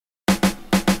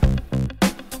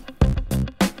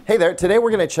Hey there, today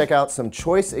we're going to check out some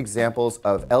choice examples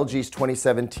of LG's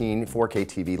 2017 4K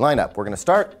TV lineup. We're going to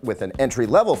start with an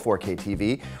entry-level 4K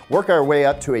TV, work our way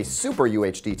up to a Super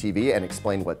UHD TV and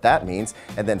explain what that means,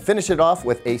 and then finish it off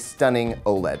with a stunning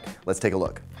OLED. Let's take a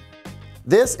look.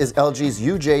 This is LG's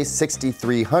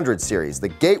UJ6300 series, the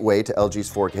gateway to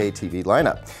LG's 4K TV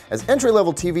lineup. As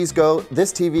entry-level TVs go,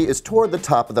 this TV is toward the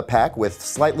top of the pack with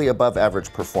slightly above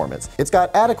average performance. It's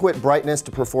got adequate brightness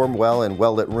to perform well in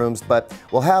well-lit rooms, but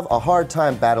will have a hard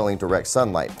time battling direct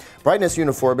sunlight. Brightness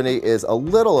uniformity is a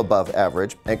little above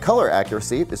average, and color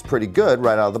accuracy is pretty good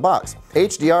right out of the box.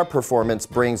 HDR performance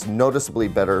brings noticeably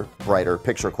better, brighter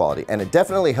picture quality, and it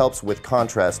definitely helps with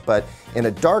contrast, but in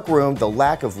a dark room, the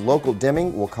lack of local dimming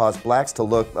will cause blacks to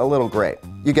look a little gray.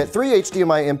 You get 3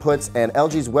 HDMI inputs, and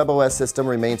LG's WebOS system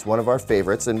remains one of our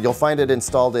favorites, and you'll find it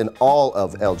installed in all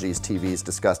of LG's TVs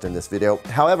discussed in this video.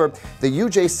 However, the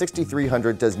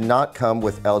UJ6300 does not come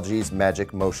with LG's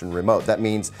Magic Motion remote. That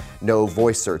means no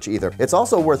voice search either. It's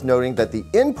also worth noting that the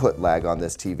input lag on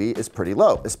this TV is pretty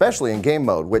low, especially in game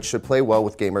mode, which should play well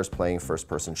with gamers playing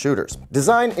first-person shooters.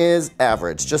 Design is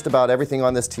average. Just about everything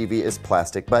on this TV is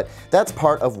plastic, but that's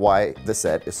part of why the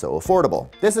set is so affordable.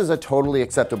 This is a totally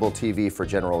acceptable TV for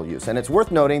general use, and it's worth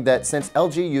noting that since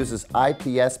LG uses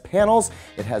IPS panels,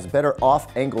 it has better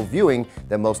off-angle viewing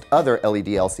than most other LED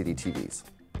LCD TVs.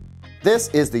 This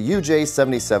is the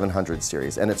UJ7700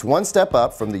 series, and it's one step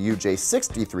up from the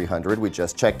UJ6300 we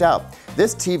just checked out.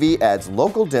 This TV adds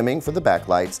local dimming for the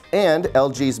backlights and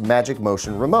LG's Magic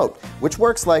Motion remote, which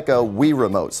works like a Wii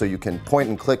remote, so you can point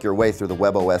and click your way through the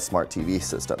WebOS smart TV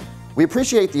system. We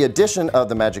appreciate the addition of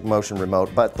the Magic Motion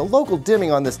remote, but the local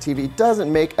dimming on this TV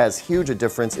doesn't make as huge a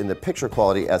difference in the picture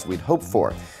quality as we'd hoped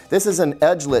for. This is an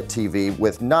edge-lit TV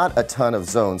with not a ton of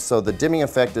zones, so the dimming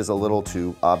effect is a little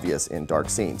too obvious in dark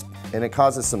scenes, and it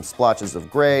causes some splotches of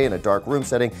gray in a dark room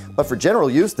setting, but for general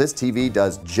use, this TV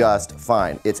does just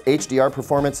fine. Its HDR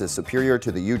performance is superior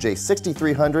to the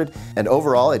UJ6300, and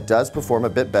overall it does perform a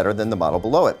bit better than the model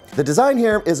below it. The design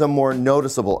here is a more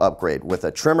noticeable upgrade, with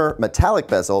a trimmer metallic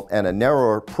bezel and a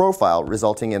narrower profile,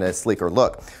 resulting in a sleeker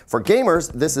look. For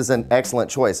gamers, this is an excellent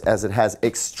choice, as it has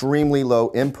extremely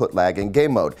low input lag in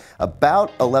game mode,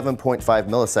 about 11.5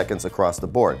 milliseconds across the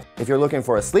board. If you're looking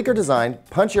for a sleeker design,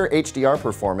 punchier HDR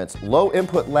performance, low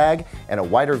input lag, and a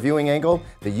wider viewing angle,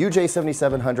 the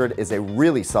UJ7700 is a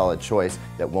really solid choice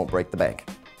that won't break the bank.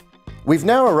 We've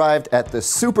now arrived at the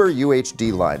Super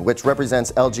UHD line, which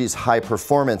represents LG's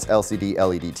high-performance LCD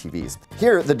LED TVs.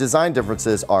 Here, the design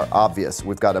differences are obvious.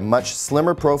 We've got a much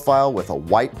slimmer profile with a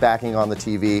white backing on the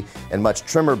TV and much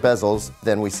trimmer bezels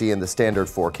than we see in the standard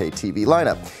 4K TV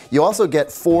lineup. You also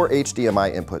get 4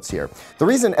 HDMI inputs here. The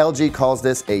reason LG calls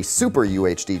this a Super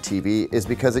UHD TV is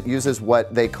because it uses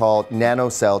what they call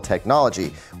nanocell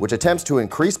technology, which attempts to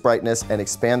increase brightness and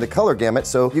expand the color gamut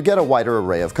so you get a wider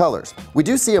array of colors. We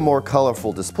do see a more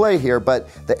colorful display here, but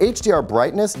the HDR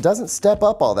brightness doesn't step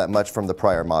up all that much from the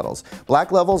prior models.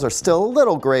 Black levels are still a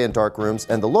little gray in dark rooms,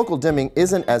 and the local dimming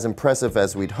isn't as impressive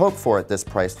as we'd hoped for at this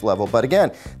price level, but again,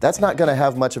 that's not going to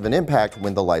have much of an impact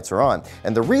when the lights are on.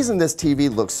 And the reason this TV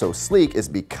looks so sleek is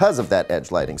because of that edge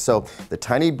lighting, so the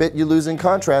tiny bit you lose in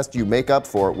contrast you make up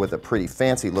for with a pretty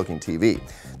fancy looking TV.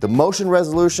 The motion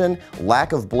resolution,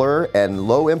 lack of blur, and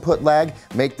low input lag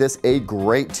make this a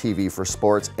great TV for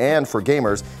sports and for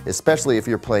gamers, especially if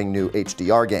you're playing new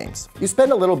HDR games. You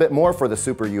spend a little bit more for the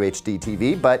Super UHD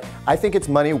TV, but I think it's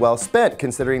money well spent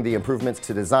considering the improvements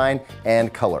to design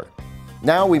and color.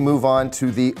 Now we move on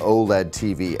to the OLED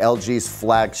TV, LG's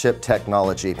flagship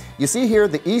technology. You see here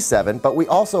the E7, but we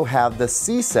also have the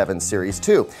C7 series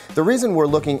too. The reason we're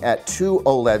looking at 2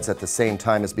 OLEDs at the same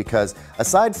time is because,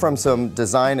 aside from some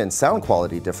design and sound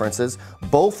quality differences,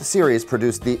 both series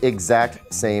produce the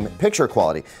exact same picture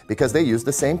quality because they use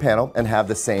the same panel and have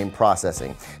the same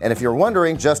processing. And if you're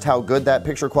wondering just how good that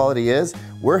picture quality is,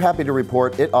 we're happy to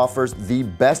report it offers the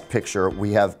best picture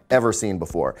we have ever seen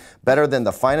before. Better than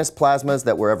the finest plasma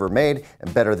that were ever made,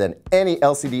 and better than any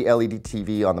LCD LED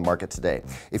TV on the market today.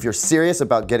 If you're serious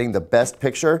about getting the best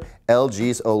picture,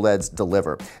 LG's OLEDs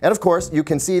deliver. And of course, you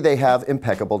can see they have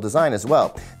impeccable design as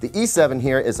well. The E7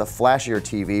 here is a flashier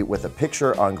TV with a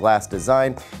picture-on-glass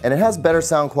design, and it has better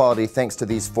sound quality thanks to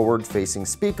these forward-facing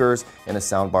speakers in a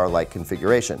soundbar-like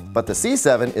configuration. But the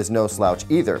C7 is no slouch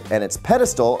either, and its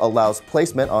pedestal allows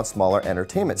placement on smaller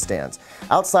entertainment stands.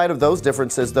 Outside of those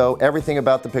differences though, everything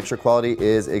about the picture quality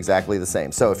is exactly the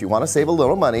same. So if you want to save a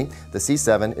little money, the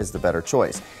C7 is the better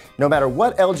choice. No matter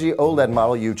what LG OLED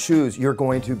model you choose, you're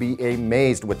going to be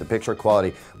amazed with the picture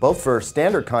quality, both for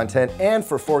standard content and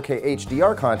for 4K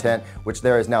HDR content, which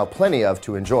there is now plenty of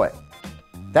to enjoy.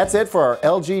 That's it for our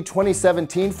LG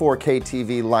 2017 4K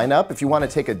TV lineup. If you want to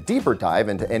take a deeper dive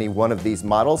into any one of these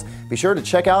models, be sure to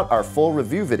check out our full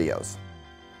review videos.